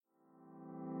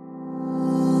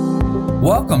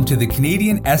Welcome to the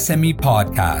Canadian SME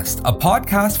Podcast, a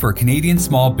podcast for Canadian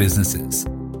small businesses.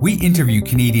 We interview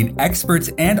Canadian experts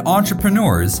and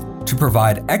entrepreneurs to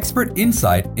provide expert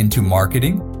insight into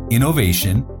marketing,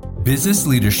 innovation, business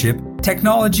leadership,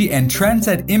 technology, and trends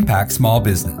that impact small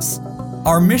business.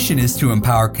 Our mission is to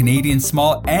empower Canadian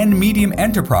small and medium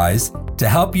enterprise to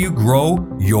help you grow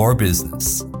your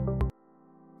business.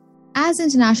 As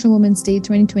International Women's Day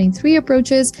 2023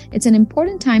 approaches, it's an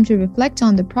important time to reflect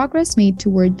on the progress made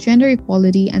toward gender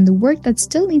equality and the work that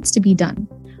still needs to be done.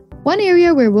 One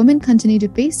area where women continue to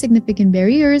face significant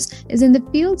barriers is in the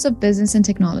fields of business and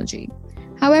technology.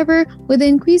 However, with the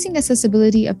increasing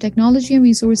accessibility of technology and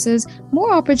resources,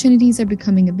 more opportunities are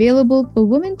becoming available for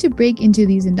women to break into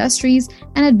these industries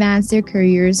and advance their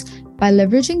careers. By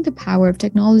leveraging the power of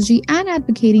technology and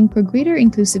advocating for greater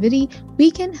inclusivity,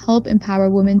 we can help empower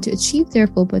women to achieve their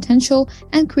full potential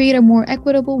and create a more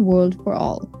equitable world for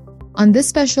all. On this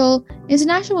special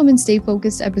International Women's Day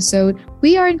focused episode,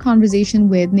 we are in conversation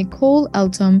with Nicole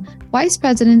Eltom, Vice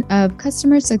President of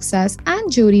Customer Success,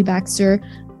 and Jody Baxter,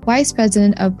 Vice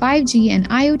President of 5G and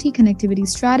IoT Connectivity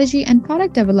Strategy and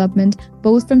Product Development,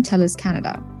 both from TELUS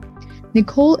Canada.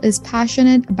 Nicole is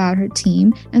passionate about her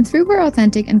team, and through her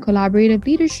authentic and collaborative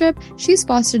leadership, she's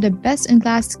fostered a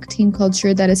best-in-class team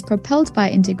culture that is propelled by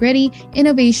integrity,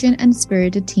 innovation, and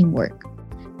spirited teamwork.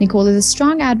 Nicole is a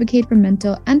strong advocate for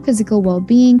mental and physical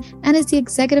well-being and is the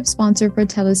executive sponsor for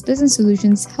TELUS Business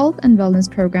Solutions Health and Wellness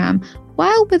Program.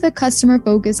 While with a customer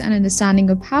focus and understanding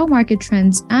of how market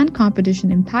trends and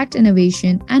competition impact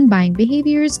innovation and buying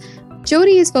behaviors,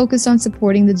 Jody is focused on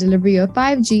supporting the delivery of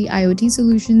 5G IoT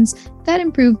solutions that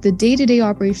improve the day-to-day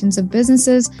operations of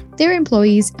businesses, their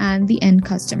employees, and the end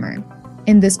customer.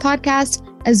 In this podcast,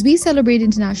 as we celebrate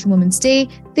International Women's Day,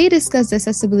 they discuss the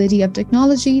accessibility of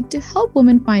technology to help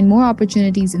women find more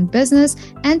opportunities in business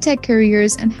and tech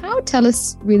careers and how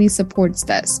TELUS really supports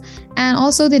this. And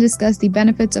also they discuss the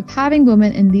benefits of having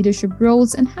women in leadership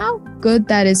roles and how good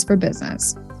that is for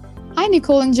business. Hi,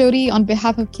 Nicole and Jody. On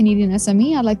behalf of Canadian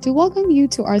SME, I'd like to welcome you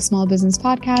to our Small Business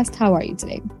Podcast. How are you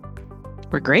today?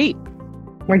 We're great.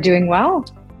 We're doing well.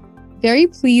 Very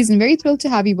pleased and very thrilled to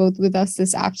have you both with us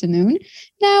this afternoon.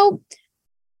 Now,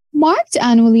 marked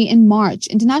annually in March,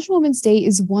 International Women's Day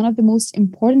is one of the most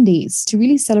important days to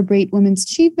really celebrate women's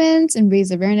achievements and raise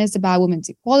awareness about women's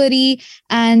equality.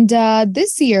 And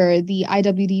this year, the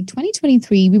IWD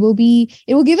 2023,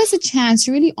 it will give us a chance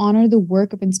to really honor the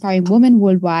work of inspiring women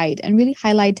worldwide and really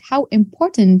highlight how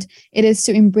important it is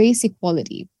to embrace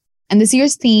equality. And this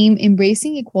year's theme,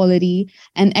 Embracing Equality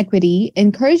and Equity,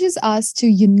 encourages us to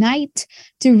unite,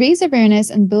 to raise awareness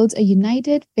and build a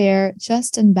united, fair,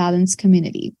 just, and balanced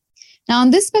community. Now,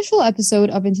 on this special episode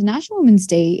of International Women's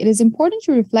Day, it is important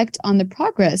to reflect on the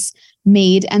progress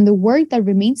made and the work that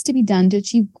remains to be done to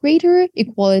achieve greater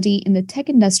equality in the tech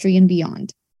industry and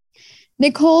beyond.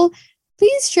 Nicole,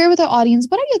 please share with our audience,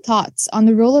 what are your thoughts on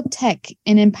the role of tech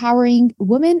in empowering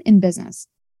women in business?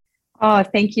 Oh,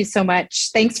 thank you so much.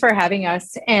 Thanks for having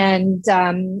us. And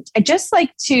I'd just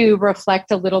like to reflect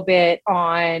a little bit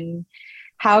on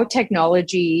how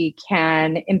technology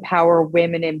can empower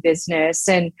women in business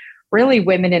and really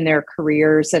women in their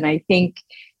careers. And I think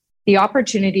the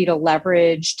opportunity to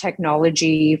leverage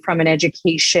technology from an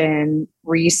education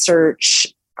research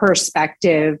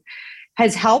perspective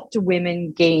has helped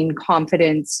women gain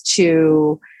confidence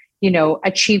to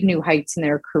achieve new heights in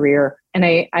their career. And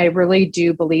I really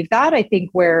do believe that. I think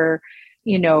where,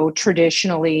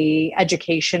 traditionally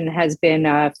education has been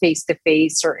a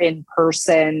face-to-face or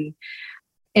in-person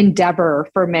endeavor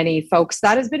for many folks,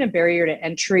 that has been a barrier to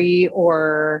entry,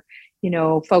 or,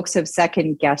 folks have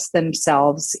second-guessed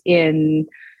themselves in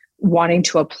wanting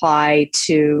to apply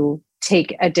to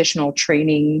take additional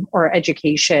training or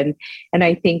education. And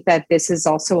I think that this is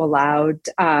also allowed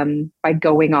by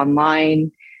going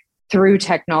online through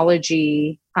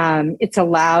technology. It's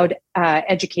allowed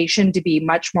education to be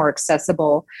much more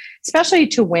accessible, especially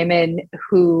to women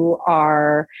who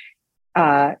are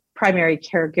primary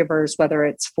caregivers, whether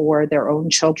it's for their own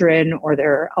children or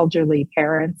their elderly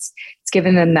parents. It's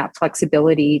given them that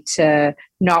flexibility to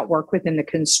not work within the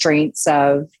constraints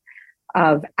of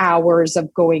hours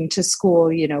of going to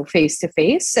school, face to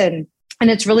face. And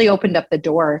it's really opened up the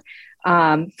door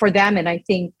for them. And I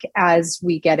think as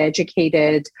we get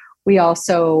educated, we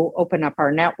also open up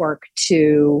our network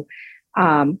to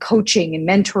coaching and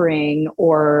mentoring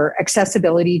or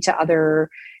accessibility to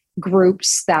other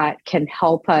groups that can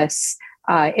help us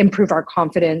improve our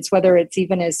confidence, whether it's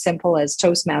even as simple as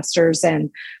Toastmasters and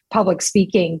public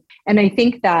speaking. And I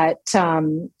think that,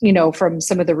 from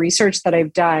some of the research that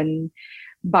I've done,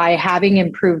 by having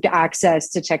improved access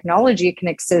to technology, it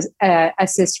can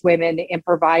assist women in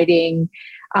providing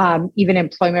even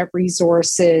employment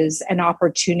resources and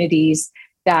opportunities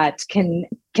that can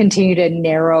continue to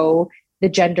narrow the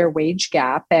gender wage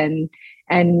gap, and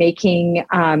making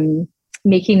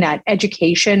that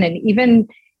education and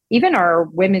even our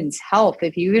women's health,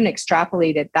 if you even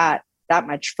extrapolated that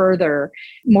much further,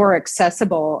 more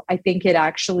accessible, I think it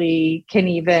actually can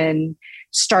even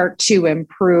start to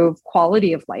improve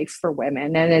quality of life for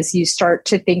women. And as you start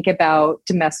to think about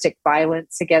domestic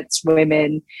violence against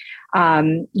women,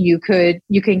 you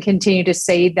can continue to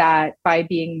say that by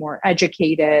being more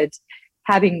educated,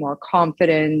 having more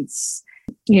confidence,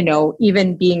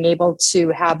 even being able to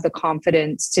have the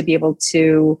confidence to be able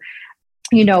to,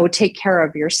 take care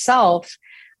of yourself.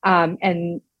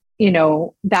 And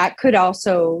that could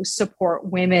also support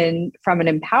women from an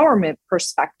empowerment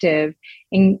perspective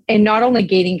in not only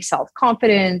gaining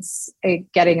self-confidence,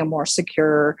 getting a more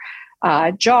secure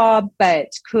job, but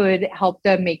could help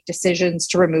them make decisions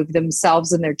to remove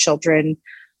themselves and their children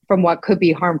from what could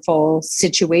be harmful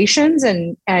situations,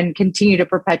 and continue to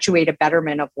perpetuate a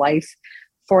betterment of life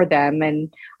for them.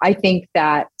 And I think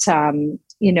that,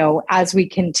 as we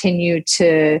continue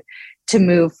to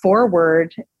move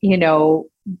forward,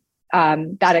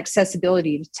 that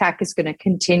accessibility to tech is going to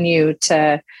continue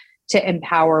to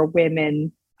empower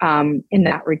women in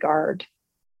that regard.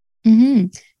 Mm-hmm.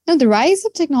 Now, the rise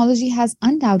of technology has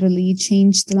undoubtedly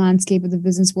changed the landscape of the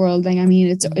business world.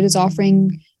 It is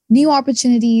offering new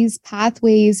opportunities,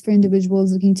 pathways for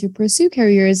individuals looking to pursue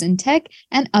careers in tech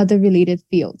and other related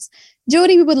fields.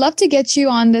 Jody, we would love to get you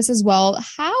on this as well.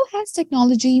 How has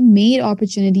technology made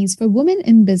opportunities for women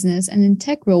in business and in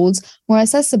tech roles more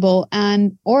accessible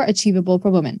or achievable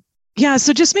for women? Yeah,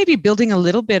 so just maybe building a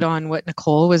little bit on what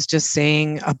Nicole was just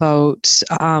saying about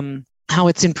how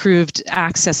it's improved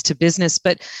access to business.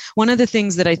 But one of the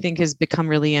things that I think has become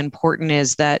really important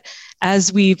is that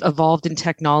as we've evolved in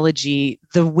technology,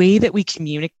 the way that we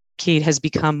communicate has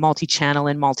become multi-channel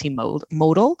and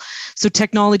multimodal. So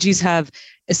technologies have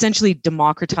essentially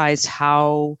democratized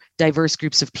how diverse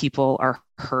groups of people are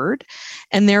heard.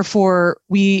 And therefore,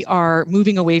 we are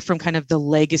moving away from kind of the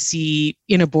legacy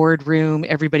in a boardroom,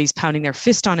 everybody's pounding their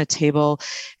fist on a table,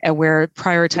 where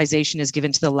prioritization is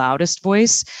given to the loudest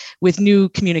voice. With new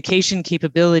communication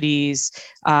capabilities,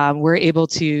 we're able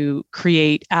to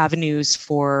create avenues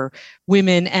for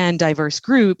women and diverse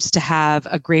groups to have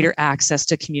a greater access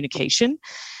to communication.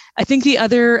 I think the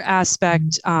other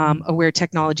aspect of where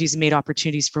technology has made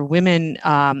opportunities for women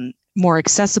more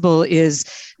accessible is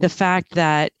the fact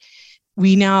that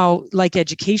we now, like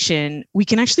education, we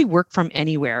can actually work from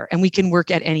anywhere and we can work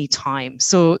at any time.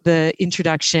 So the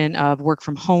introduction of work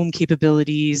from home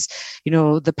capabilities,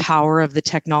 the power of the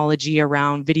technology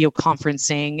around video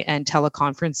conferencing and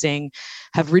teleconferencing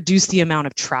have reduced the amount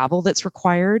of travel that's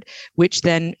required, which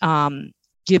then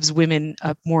gives women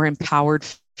a more empowered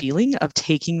feeling of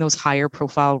taking those higher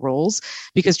profile roles,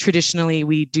 because traditionally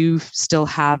we do still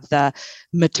have the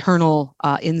maternal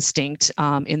instinct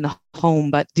in the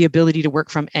home, but the ability to work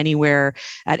from anywhere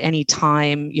at any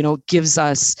time, gives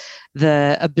us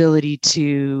the ability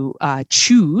to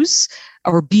choose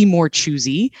or be more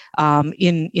choosy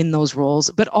in those roles.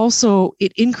 But also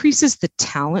it increases the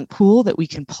talent pool that we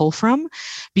can pull from,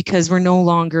 because we're no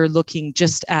longer looking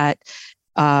just at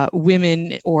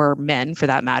women or men, for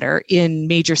that matter, in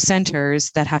major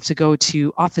centers that have to go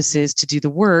to offices to do the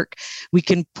work. We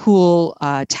can pool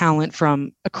talent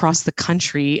from across the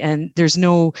country, and there's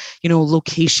no,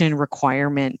 location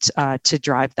requirement to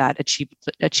drive that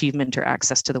achievement or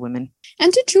access to the women.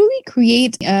 And to truly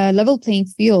create a level playing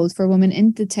field for women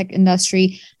in the tech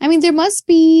industry, there must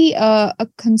be a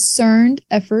concerned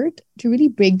effort to really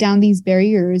break down these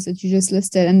barriers that you just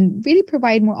listed and really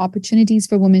provide more opportunities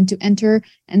for women to enter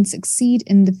and succeed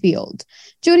in the field.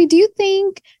 Jody, do you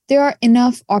think there are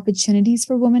enough opportunities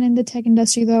for women in the tech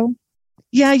industry, though?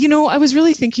 Yeah, I was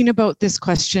really thinking about this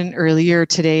question earlier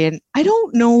today, and I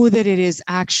don't know that it is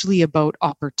actually about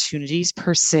opportunities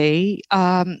per se.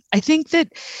 I think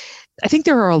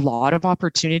there are a lot of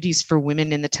opportunities for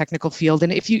women in the technical field.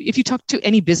 And if you talk to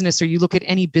any business or you look at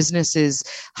any business's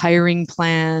hiring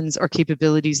plans or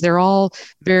capabilities, they're all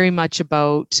very much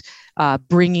about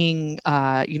bringing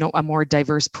a more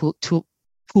diverse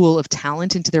pool of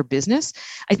talent into their business.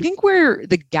 I think where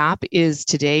the gap is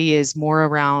today is more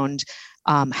around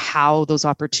how those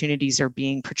opportunities are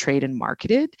being portrayed and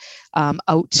marketed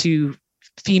out to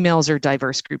females or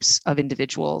diverse groups of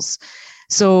individuals.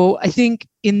 So I think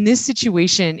in this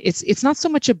situation, it's not so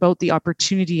much about the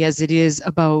opportunity as it is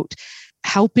about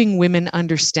helping women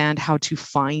understand how to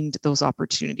find those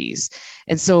opportunities.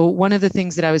 And so one of the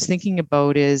things that I was thinking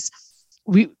about is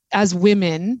we, as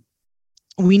women,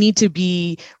 we need to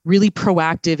be really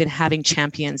proactive in having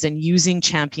champions and using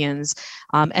champions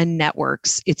and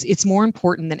networks. It's more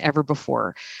important than ever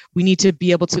before. We need to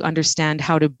be able to understand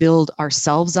how to build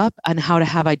ourselves up and how to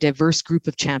have a diverse group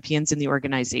of champions in the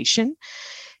organization.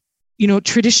 You know,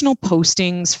 traditional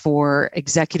postings for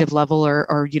executive level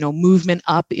or movement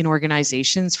up in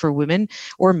organizations for women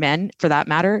or men for that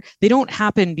matter, they don't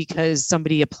happen because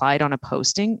somebody applied on a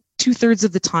posting. 2/3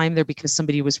 of the time they're because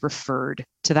somebody was referred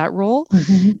to that role.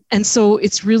 Mm-hmm. And so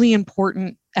it's really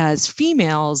important as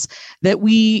females that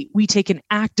we take an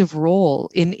active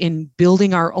role in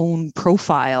building our own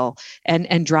profile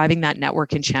and driving that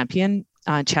network and championing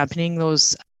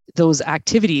those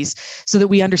activities so that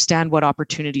we understand what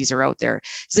opportunities are out there.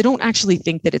 So I don't actually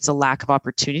think that it's a lack of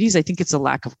opportunities. I think it's a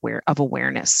lack of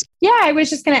awareness. Yeah, I was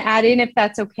just going to add in, if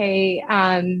that's okay.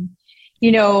 I'm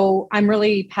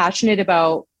really passionate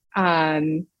about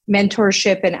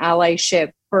mentorship and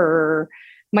allyship for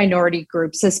minority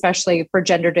groups, especially for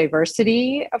gender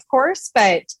diversity, of course.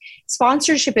 But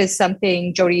sponsorship is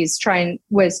something Jody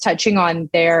was touching on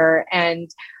there. And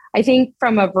I think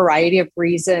from a variety of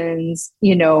reasons,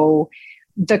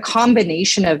 the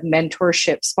combination of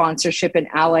mentorship, sponsorship, and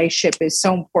allyship is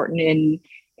so important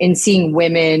in seeing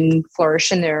women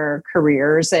flourish in their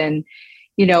careers. And,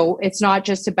 it's not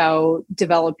just about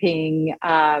developing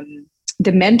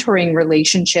the mentoring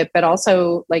relationship, but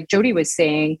also, like Jody was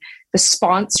saying, the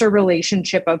sponsor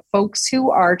relationship of folks who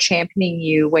are championing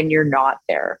you when you're not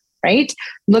there. Right?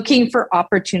 Looking for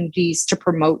opportunities to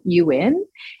promote you in.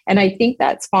 And I think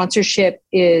that sponsorship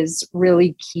is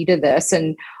really key to this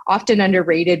and often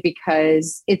underrated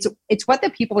because it's what the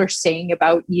people are saying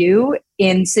about you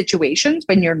in situations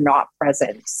when you're not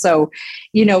present. So,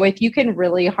 if you can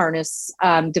really harness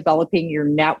developing your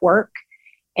network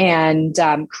and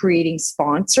creating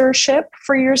sponsorship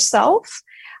for yourself,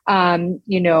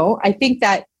 I think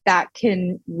that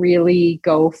can really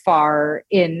go far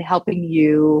in helping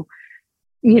you,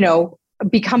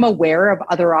 become aware of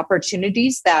other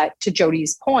opportunities that, to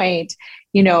Jody's point,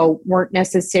 weren't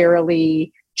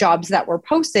necessarily jobs that were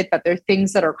posted, but they're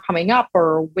things that are coming up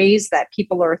or ways that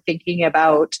people are thinking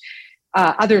about,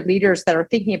 other leaders that are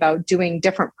thinking about doing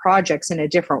different projects in a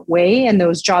different way. And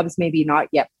those jobs maybe not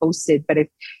yet posted, but if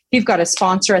you've got a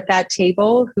sponsor at that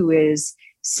table who is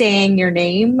saying your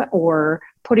name or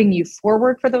putting you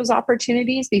forward for those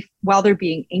opportunities while they're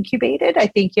being incubated, I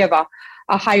think you have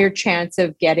a higher chance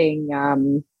of getting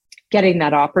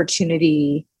that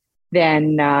opportunity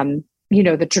than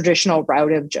the traditional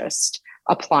route of just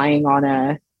applying on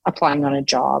a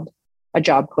job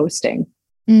posting.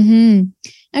 Mm-hmm.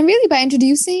 And really, by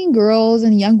introducing girls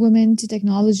and young women to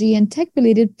technology and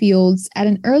tech-related fields at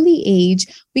an early age,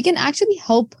 we can actually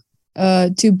help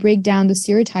to break down the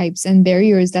stereotypes and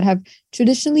barriers that have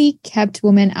traditionally kept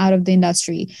women out of the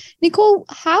industry. Nicole,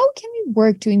 how can we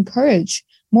work to encourage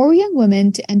more young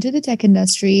women to enter the tech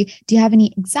industry? Do you have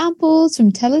any examples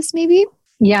from TELUS maybe?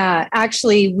 Yeah,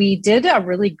 actually, we did a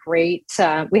really great,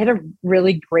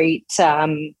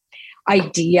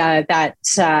 idea that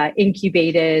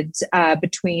incubated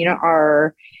between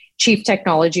our Chief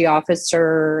Technology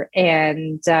Officer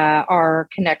and our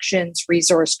Connections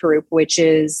Resource Group, which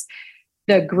is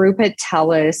the group at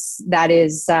TELUS that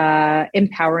is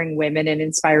empowering women and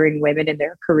inspiring women in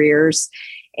their careers.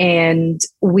 And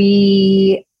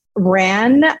we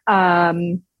ran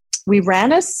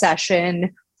a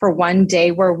session for one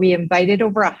day where we invited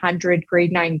over 100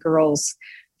 grade 9 girls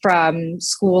from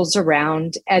schools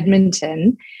around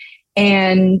Edmonton.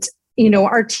 And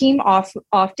our team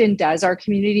our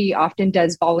community often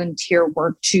does volunteer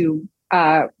work to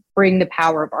bring the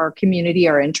power of our community,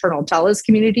 our internal TELUS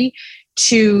community,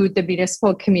 to the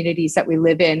municipal communities that we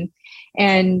live in.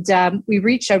 And we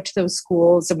reached out to those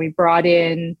schools and we brought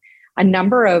in a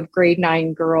number of grade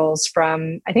 9 girls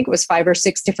from, I think it was 5 or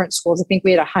 6 different schools. I think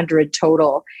we had 100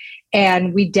 total.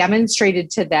 And we demonstrated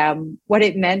to them what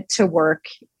it meant to work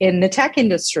in the tech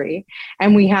industry.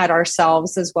 And we had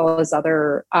ourselves, as well as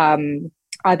other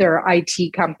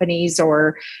IT companies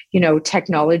or,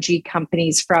 technology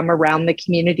companies from around the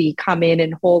community come in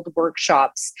and hold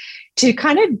workshops to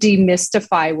kind of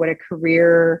demystify what a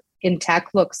career in tech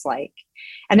looks like.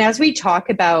 And as we talk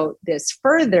about this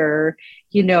further,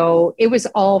 it was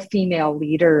all female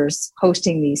leaders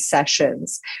hosting these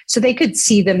sessions so they could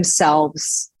see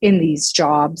themselves in these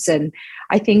jobs. And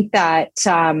I think that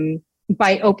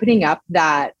by opening up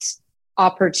that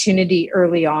opportunity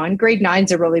early on, grade 9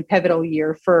 is a really pivotal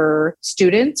year for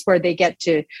students where they get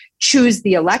to choose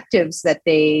the electives that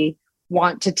they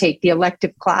want to take, the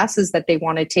elective classes that they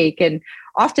want to take. And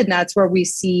often that's where we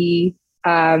see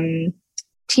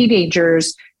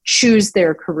teenagers choose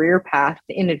their career path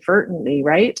inadvertently,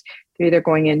 right? They're either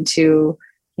going into,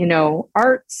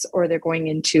 arts, or they're going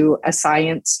into a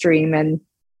science stream. And,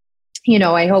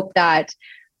 I hope that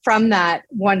from that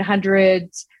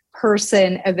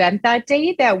 100-person event that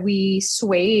day, that we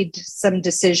swayed some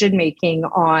decision-making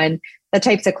on the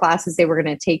types of classes they were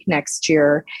going to take next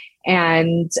year.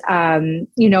 And,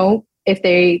 if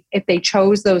they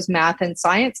chose those math and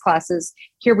science classes,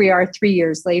 here we are 3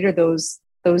 years later, those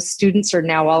students are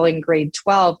now all in grade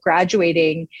 12,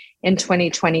 graduating in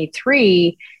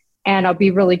 2023. And I'll be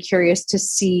really curious to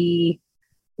see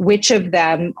which of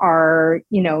them are,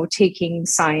 taking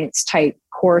science type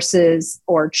courses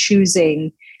or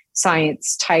choosing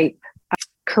science type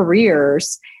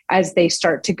careers as they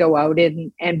start to go out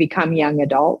and become young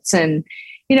adults. And,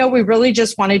 we really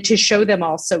just wanted to show them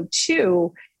also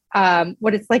too,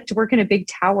 what it's like to work in a big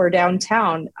tower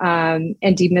downtown, and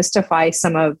demystify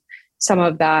some of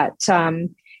that.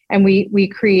 And we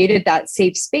created that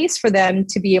safe space for them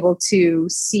to be able to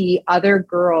see other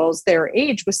girls their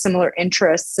age with similar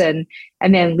interests, and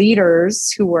then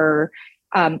leaders who were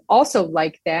also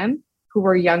like them, who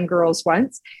were young girls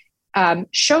once,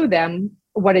 show them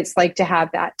what it's like to have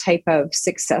that type of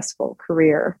successful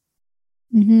career.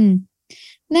 Mm-hmm.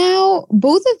 Now,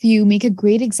 both of you make a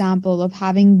great example of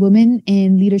having women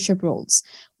in leadership roles,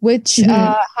 which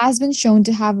has been shown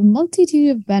to have a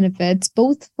multitude of benefits,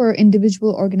 both for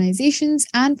individual organizations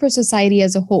and for society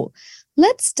as a whole.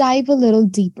 Let's dive a little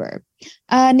deeper.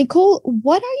 Nicole,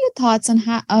 what are your thoughts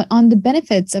on the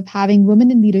benefits of having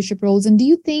women in leadership roles? And do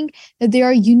you think that there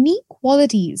are unique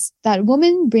qualities that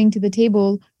women bring to the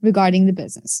table regarding the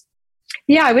business?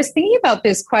 Yeah, I was thinking about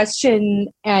this question,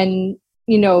 and,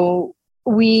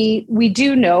 we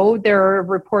do know there are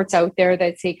reports out there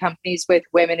that say companies with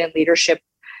women in leadership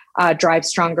drive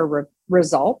stronger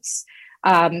results.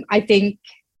 I think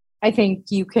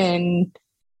you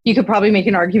could probably make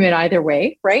an argument either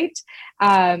way, right?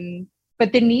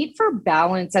 But the need for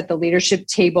balance at the leadership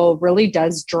table really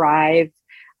does drive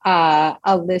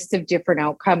a list of different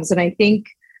outcomes. And I think,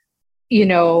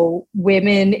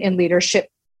 women in leadership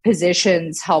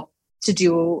positions help to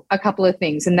do a couple of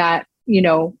things, and that,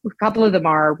 a couple of them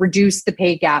are reduce the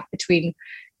pay gap between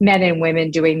men and women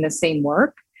doing the same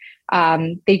work.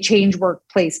 They change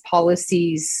workplace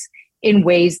policies in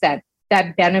ways that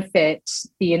benefit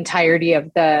the entirety of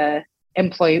the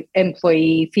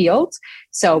employee field,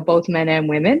 so both men and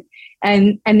women,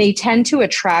 and they tend to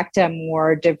attract a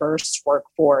more diverse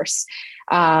workforce.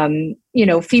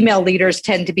 Female leaders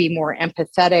tend to be more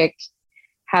empathetic,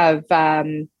 have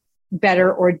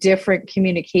better or different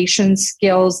communication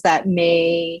skills that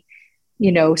may,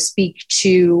 speak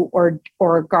to or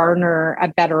garner a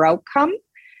better outcome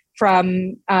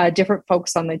from different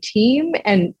folks on the team.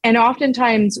 And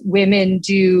oftentimes women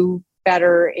do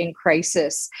better in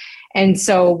crisis. And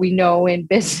so we know in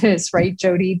business, right,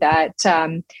 Jody, that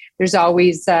there's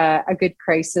always a good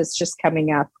crisis just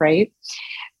coming up, right?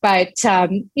 But,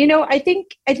 I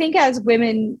think as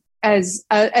women, as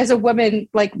a woman,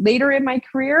 like later in my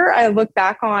career, I look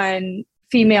back on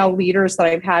female leaders that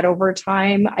I've had over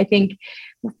time. I think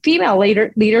female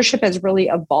leadership has really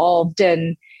evolved.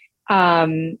 And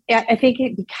I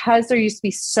think because there used to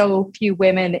be so few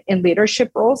women in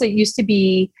leadership roles, it used to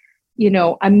be,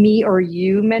 a me or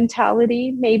you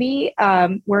mentality, maybe.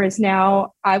 Whereas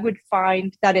now I would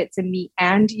find that it's a me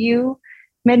and you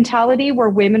mentality, where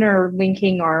women are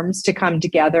linking arms to come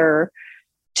together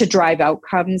to drive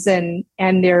outcomes, and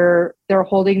they're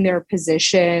holding their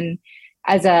position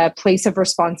as a place of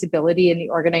responsibility in the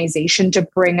organization to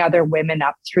bring other women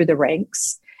up through the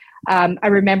ranks. I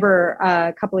remember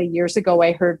a couple of years ago,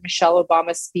 I heard Michelle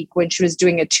Obama speak when she was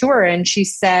doing a tour, and she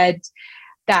said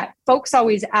that folks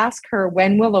always ask her,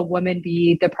 when will a woman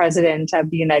be the president of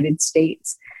the United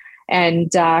States?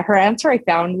 And her answer, I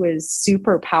found, was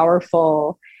super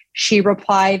powerful. She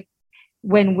replied,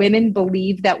 when women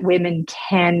believe that women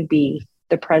can be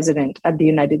the president of the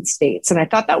United States. And I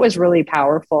thought that was really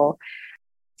powerful,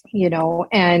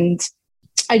 and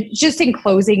just in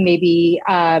closing, maybe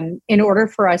in order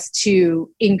for us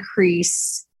to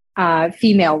increase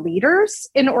female leaders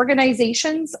in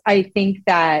organizations, I think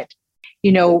that,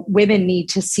 women need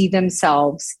to see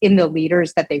themselves in the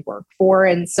leaders that they work for.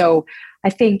 And so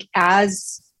I think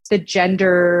as the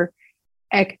gender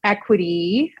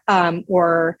equity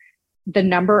or the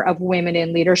number of women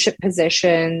in leadership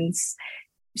positions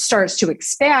starts to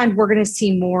expand, we're going to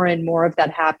see more and more of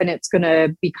that happen. It's going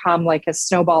to become like a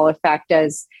snowball effect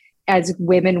as as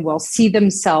women will see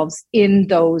themselves in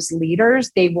those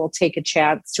leaders, they will take a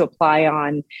chance to apply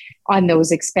on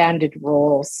those expanded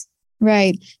roles.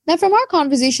 Right. Now, from our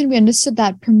conversation, we understood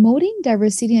that promoting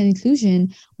diversity and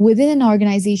inclusion within an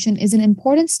organization is an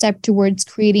important step towards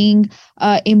creating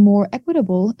a more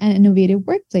equitable and innovative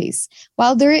workplace.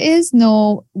 While there is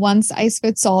no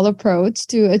one-size-fits-all approach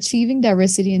to achieving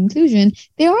diversity and inclusion,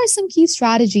 there are some key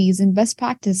strategies and best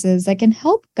practices that can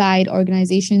help guide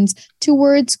organizations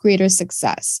towards greater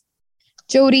success.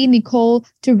 Jody, Nicole,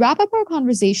 to wrap up our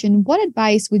conversation, what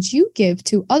advice would you give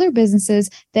to other businesses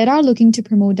that are looking to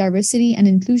promote diversity and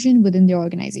inclusion within their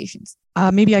organizations?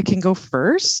 Maybe I can go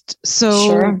first. So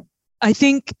Sure. I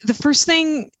think the first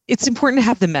thing, it's important to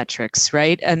have the metrics,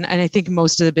 right? And I think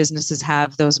most of the businesses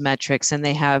have those metrics, and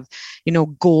they have,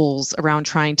 goals around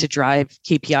trying to drive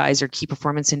KPIs or key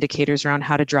performance indicators around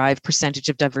how to drive percentage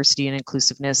of diversity and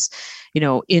inclusiveness,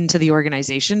 into the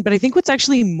organization. But I think what's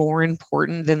actually more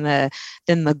important than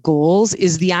the goals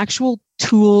is the actual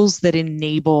tools that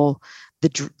enable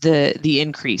the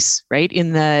increase, right?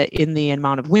 In the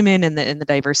amount of women and the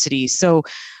diversity. So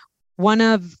one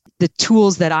of the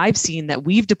tools that I've seen that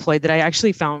we've deployed that I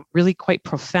actually found really quite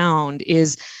profound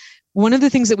is one of the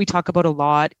things that we talk about a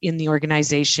lot in the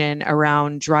organization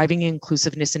around driving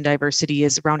inclusiveness and diversity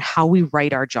is around how we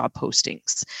write our job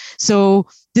postings. So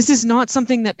this is not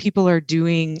something that people are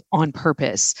doing on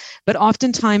purpose, but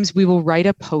oftentimes we will write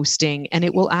a posting and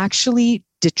it will actually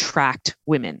detract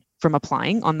women from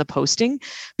applying on the posting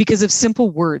because of simple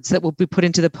words that will be put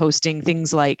into the posting,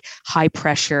 things like high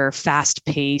pressure, fast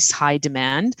pace, high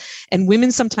demand. And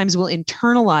women sometimes will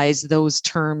internalize those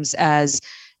terms as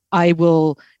I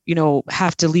will,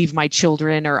 have to leave my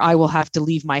children, or I will have to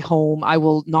leave my home. I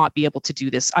will not be able to do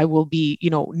this. I will be,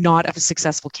 not a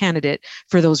successful candidate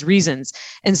for those reasons.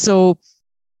 And so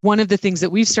one of the things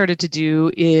that we've started to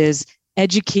do is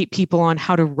educate people on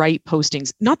how to write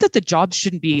postings. Not that the jobs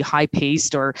shouldn't be high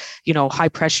paced or, high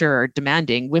pressure or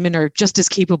demanding. Women are just as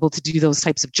capable to do those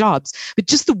types of jobs, but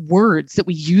just the words that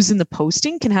we use in the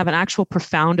posting can have an actual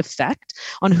profound effect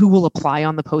on who will apply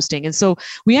on the posting. And so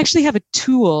we actually have a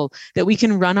tool that we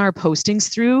can run our postings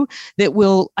through that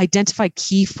will identify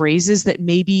key phrases that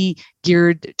may be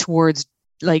geared towards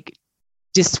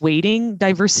dissuading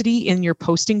diversity in your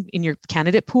posting, in your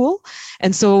candidate pool.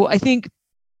 And so I think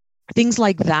things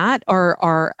like that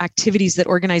are activities that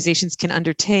organizations can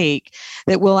undertake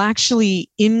that will actually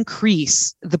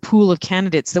increase the pool of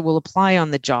candidates that will apply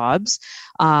on the jobs,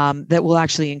 that will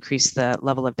actually increase the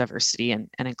level of diversity and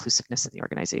inclusiveness in the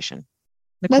organization.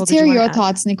 Nicole, Let's hear your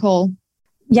thoughts, Nicole.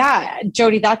 Yeah,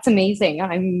 Jody, that's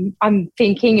amazing. I'm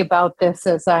thinking about this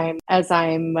as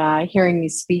I'm hearing you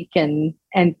speak and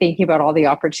thinking about all the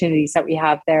opportunities that we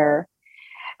have there.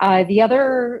 The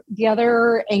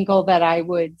other angle that I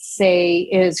would say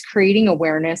is creating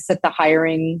awareness at the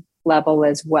hiring level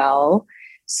as well.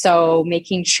 So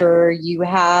making sure you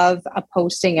have a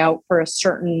posting out for a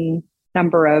certain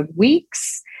number of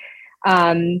weeks,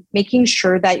 making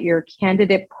sure that your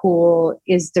candidate pool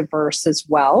is diverse as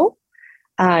well,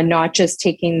 not just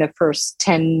taking the first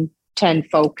 10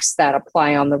 folks that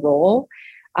apply on the role,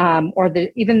 or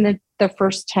even the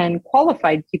first 10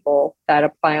 qualified people that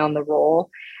apply on the role.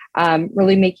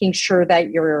 Really making sure that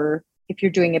if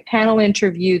you're doing a panel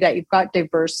interview, that you've got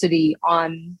diversity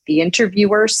on the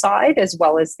interviewer side as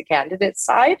well as the candidate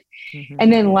side. Mm-hmm.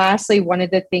 And then lastly, one of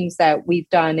the things that we've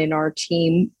done in our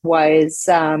team was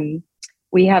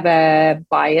we have a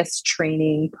bias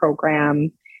training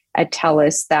program at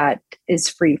TELUS that is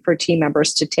free for team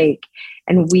members to take.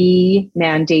 And we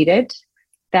mandated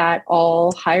that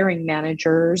all hiring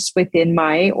managers within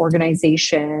my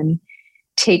organization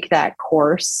take that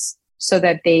course so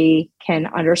that they can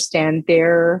understand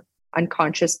their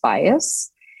unconscious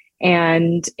bias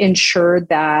and ensure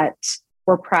that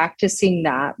we're practicing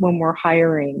that when we're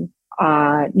hiring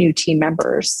new team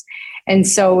members. And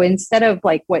so instead of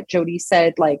what Jody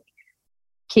said,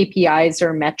 KPIs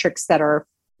or metrics that are,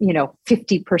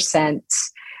 50%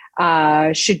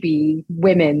 should be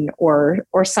women or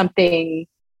something,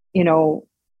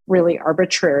 really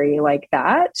arbitrary like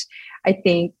that. I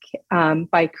think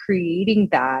by creating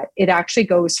that, it actually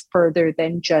goes further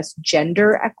than just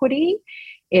gender equity.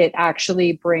 It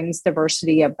actually brings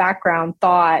diversity of background,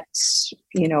 thought,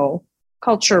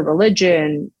 culture,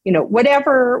 religion,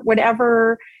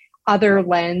 whatever other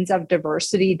lens of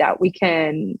diversity that we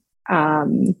can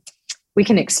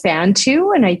expand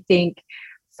to. And I think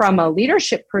from a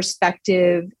leadership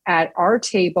perspective at our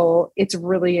table, it's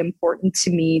really important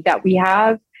to me that we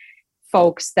have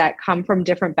folks that come from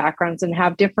different backgrounds and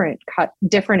have different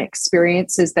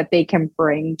experiences that they can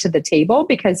bring to the table,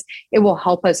 because it will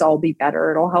help us all be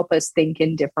better. It'll help us think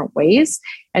in different ways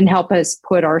and help us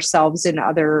put ourselves in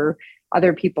other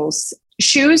people's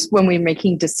shoes when we're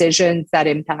making decisions that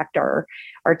impact our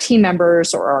team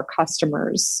members or our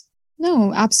customers.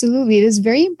 No, absolutely. It is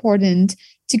very important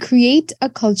to create a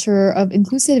culture of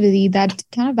inclusivity that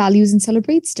kind of values and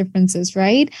celebrates differences,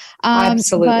 right?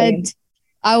 Absolutely. But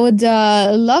I would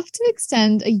love to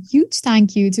extend a huge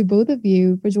thank you to both of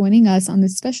you for joining us on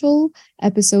this special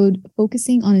episode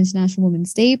focusing on International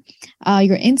Women's Day.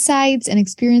 Your insights and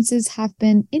experiences have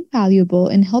been invaluable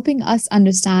in helping us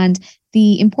understand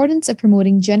the importance of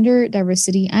promoting gender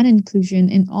diversity and inclusion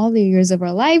in all areas of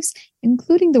our lives,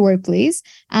 including the workplace.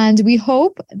 And we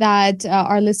hope that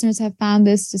our listeners have found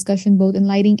this discussion both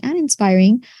enlightening and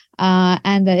inspiring,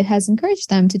 and that it has encouraged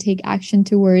them to take action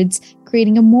towards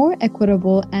creating a more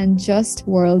equitable and just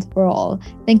world for all.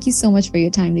 Thank you so much for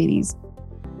your time, ladies.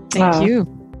 Thank you.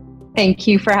 Thank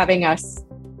you for having us.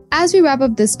 As we wrap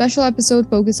up this special episode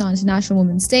focused on International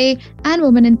Women's Day and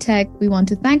Women in Tech, we want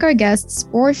to thank our guests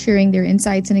for sharing their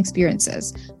insights and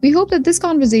experiences. We hope that this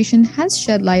conversation has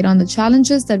shed light on the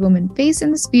challenges that women face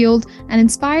in this field and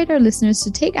inspired our listeners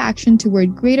to take action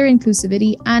toward greater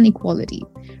inclusivity and equality.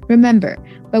 Remember,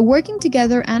 by working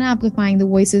together and amplifying the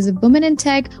voices of women in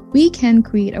tech, we can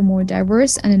create a more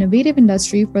diverse and innovative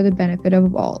industry for the benefit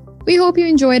of all. We hope you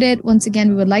enjoyed it. Once again,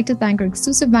 we would like to thank our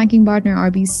exclusive banking partner,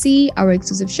 RBC, our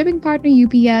exclusive shipping partner,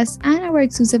 UPS, and our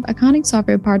exclusive accounting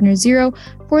software partner, Xero,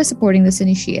 for supporting this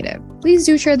initiative. Please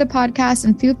do share the podcast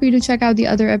and feel free to check out the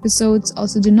other episodes.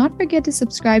 Also, do not forget to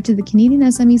subscribe to the Canadian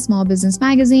SME Small Business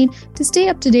Magazine to stay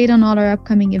up to date on all our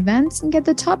upcoming events and get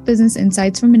the top business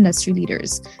insights from industry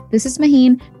leaders. This is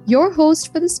Maheen, your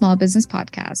host for the Small Business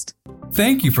Podcast.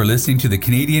 Thank you for listening to the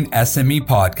Canadian SME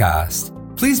Podcast.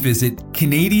 Please visit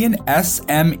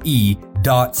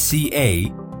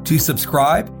canadiansme.ca to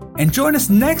subscribe and join us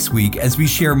next week as we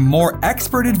share more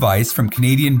expert advice from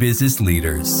Canadian business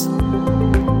leaders.